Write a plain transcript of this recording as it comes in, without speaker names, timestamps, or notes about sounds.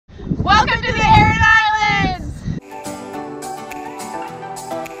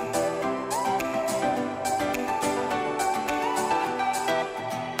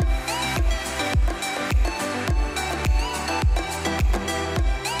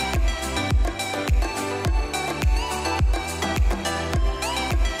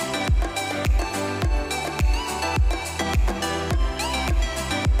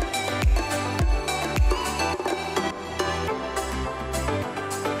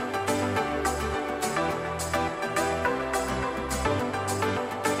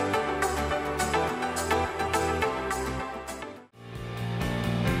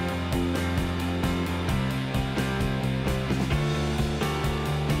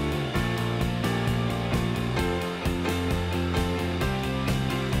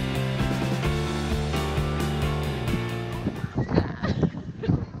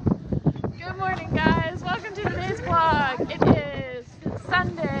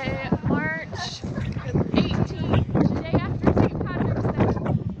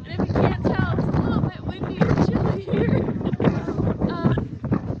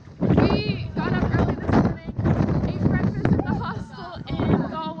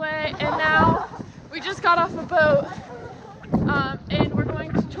and now we just got off a boat, and we're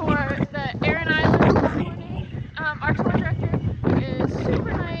going to tour the Aran Island this morning. Our tour director is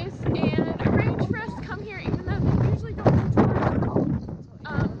super nice and arranged for us to come here, even though they usually don't do tours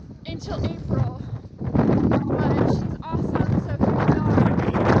until April. But she's awesome, so here we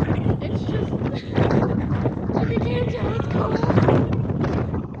are. It's just, if you can't tell, it's cold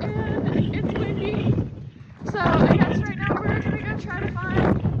and it's windy. So I guess right now we're gonna go try to find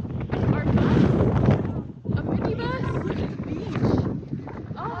our bus, a minibus. Look at the beach.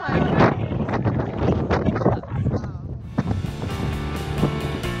 Oh my goodness.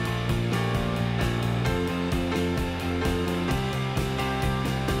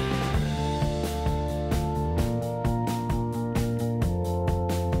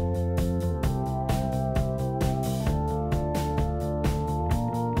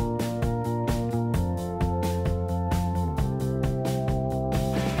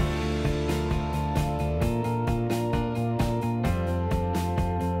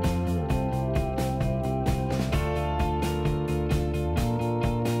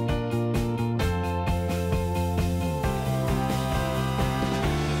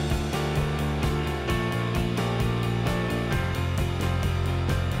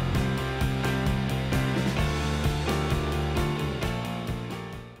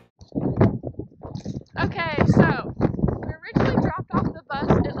 Okay, so we originally dropped off the bus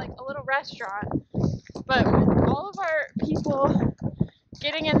at like a little restaurant, but with all of our people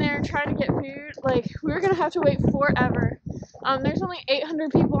getting in there and trying to get food, like we were gonna have to wait forever. There's only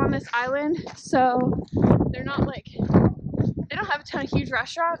 800 people on this island, so they're not like, they don't have a ton of huge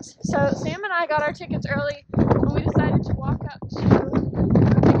restaurants. So Sam and I got our tickets early and we decided to walk up to,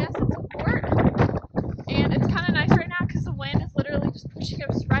 I guess it's a fort, and it's kind of nice right now because the wind is literally just pushing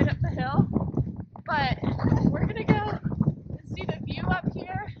us right up the hill. But we're gonna go and see the view up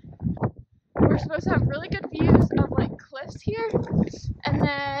here. We're supposed to have really good views of like cliffs here. And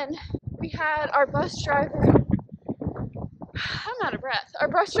then we had our bus driver, I'm out of breath. Our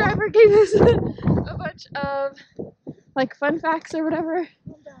bus driver gave us a bunch of like fun facts or whatever.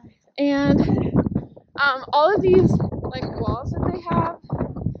 And all of these like walls that they have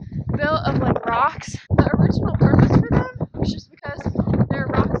built of like rocks, the original purpose for them was just because there are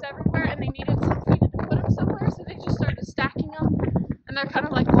rocks everywhere and they needed something to put them somewhere, so they just started stacking them, and they're kind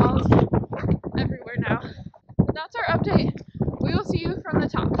of like walls everywhere now. But that's our update. We will see you from the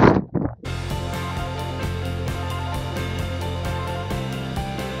top.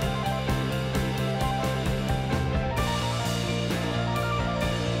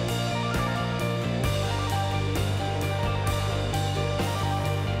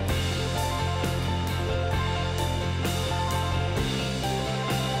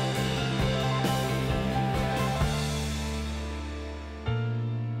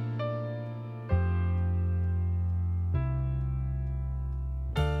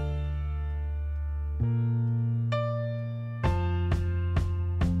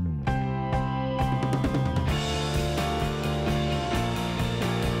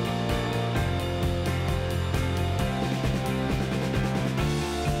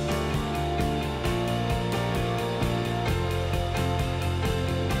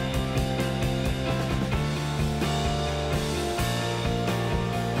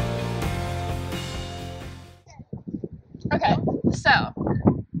 Okay, so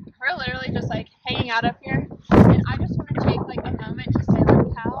we're literally just like hanging out up here, and I just want to take like a moment to say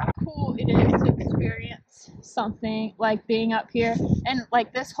like how cool it is to experience something like being up here, and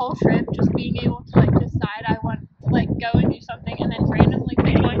like this whole trip just being able to like decide I want to like go and do something, and then randomly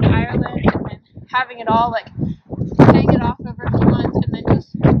going to Ireland and then having it all like paying it off over a few months and then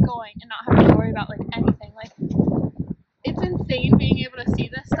just going and not having to worry about like anything. Like it's insane being able to see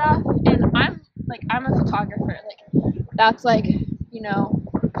this stuff, and I'm a photographer, like that's like, you know,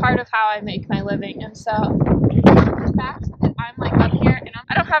 part of how I make my living. And so the fact that I'm like up here and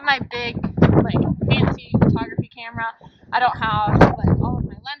I don't have my big like fancy photography camera, I don't have like all of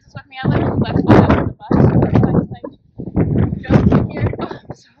my lenses with me, I literally left all that on the bus, so I can like just be here. Oh,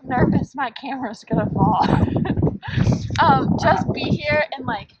 I'm so nervous my camera's gonna fall. Just be here and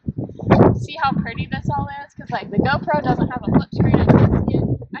like see how pretty this all is, because like the GoPro doesn't have a flip screen, I can't see it,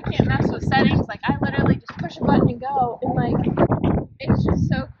 I can't mess with settings, like I literally just push a button and go, and like it's just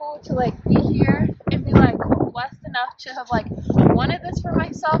so cool to like be here and be like blessed enough to have like wanted this for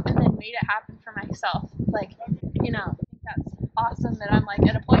myself and then made it happen for myself. Like, you know, I think that's awesome that I'm like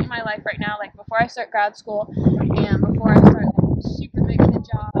at a point in my life right now, like before I start grad school and before I start like a super big kid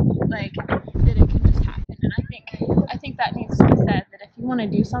job, like that it can just happen. And I think that needs to be said, that if you want to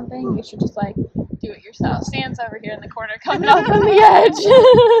do something, you should just like do-it-yourself. Stan's over here in the corner coming up on the edge.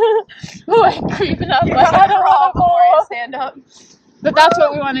 Like creeping up like I don't want to fall. Stand up. But that's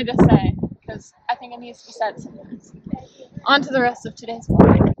what we wanted to say, because I think it needs to be said sometimes. On to the rest of today's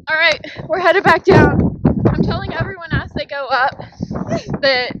vlog. Alright, we're headed back down. I'm telling everyone as they go up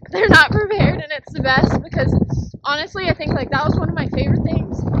that they're not prepared and it's the best, because honestly I think like that was one of my favorite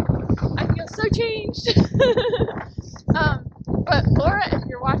things. I feel so changed. But Laura, if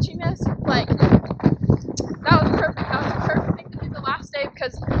you're watching this, like that was perfect. That was a perfect thing to do the last day,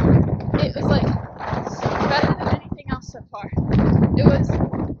 because it was like better than anything else so far. It was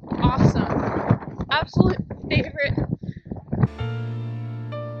awesome. Absolute favorite.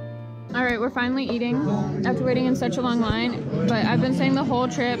 Alright, we're finally eating after waiting in such a long line, but I've been saying the whole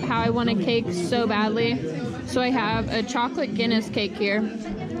trip how I want a cake so badly. So I have a chocolate Guinness cake here.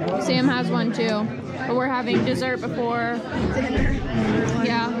 Sam has one too, but we're having dessert before dinner.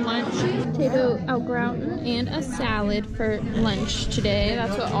 Yeah, lunch. Potato au gratin and a salad for lunch today.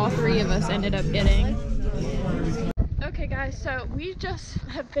 That's what all three of us ended up getting. Okay guys, so we just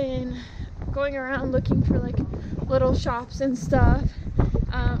have been going around looking for like little shops and stuff.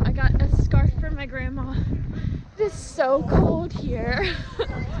 I got a scarf for my grandma. It is so cold here.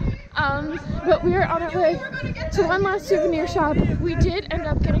 But we were on our way to one last souvenir shop. We did end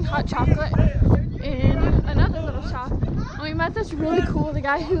up getting hot chocolate in another little shop. And we met this really cool, the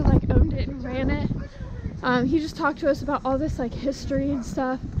guy who like owned it and ran it. He just talked to us about all this like history and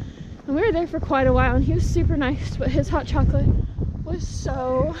stuff. And we were there for quite a while and he was super nice, but his hot chocolate was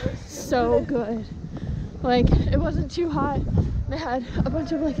so good. Like, it wasn't too hot. They had a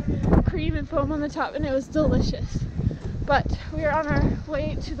bunch of like cream and foam on the top and it was delicious. But we are on our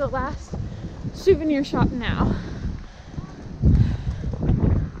way to the last souvenir shop now.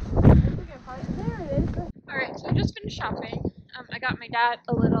 Alright, so I just finished shopping. I got my dad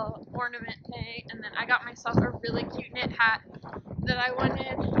a little ornament thing, and then I got myself a really cute knit hat that I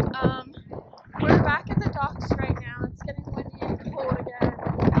wanted. We're back at the docks right now. It's getting windy and cold again,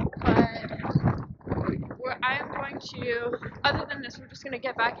 but I am going to, other than this, we're just going to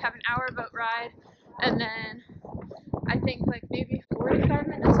get back, have an hour boat ride, and then I think like maybe 45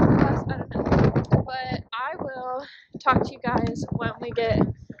 minutes on the bus, I don't know. But I will talk to you guys when we get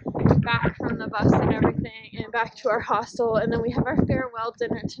back from the bus and everything and back to our hostel, and then we have our farewell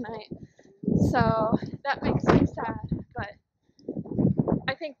dinner tonight. So that makes me sad, but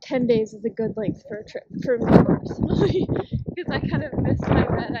I think 10 days is a good length for a trip for me personally, because I kind of miss my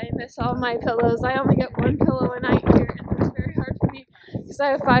bed. I miss all my pillows. I only get one pillow a night here, and it's very hard for me because I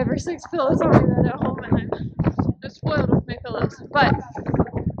have 5 or 6 pillows on my bed at home, and I'm spoiled with my pillows. But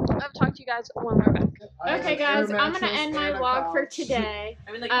I'll talk to you guys when we're back. Okay guys, I'm gonna end my vlog for today.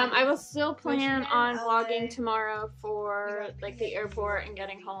 I will still plan on vlogging tomorrow for like the airport and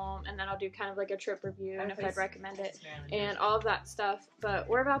getting home, and then I'll do kind of like a trip review and if I'd recommend it and all of that stuff. But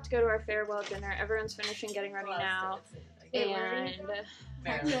we're about to go to our farewell dinner. Everyone's finishing getting ready now, and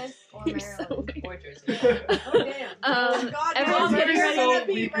you're so weird. Everyone's getting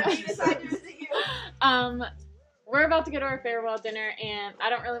ready. We're about to go to our farewell dinner, and I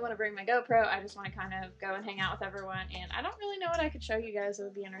don't really want to bring my GoPro. I just want to kind of go and hang out with everyone, and I don't really know what I could show you guys that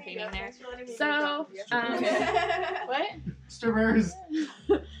would be entertaining there. So, what? Strippers.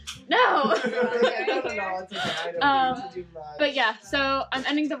 No. But yeah, so I'm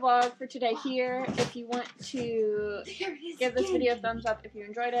ending the vlog for today here. If you want to give this video a thumbs up if you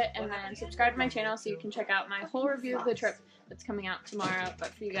enjoyed it, and then subscribe to my channel so you can check out my whole review of the trip that's coming out tomorrow. But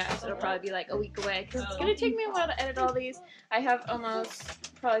for you guys, it'll probably be like a week away because it's gonna take me a while to edit all these. I have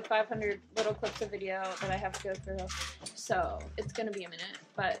almost probably 500 little clips of video that I have to go through, so it's gonna be a minute.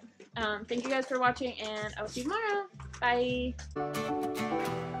 But thank you guys for watching, and I'll see you tomorrow. Bye.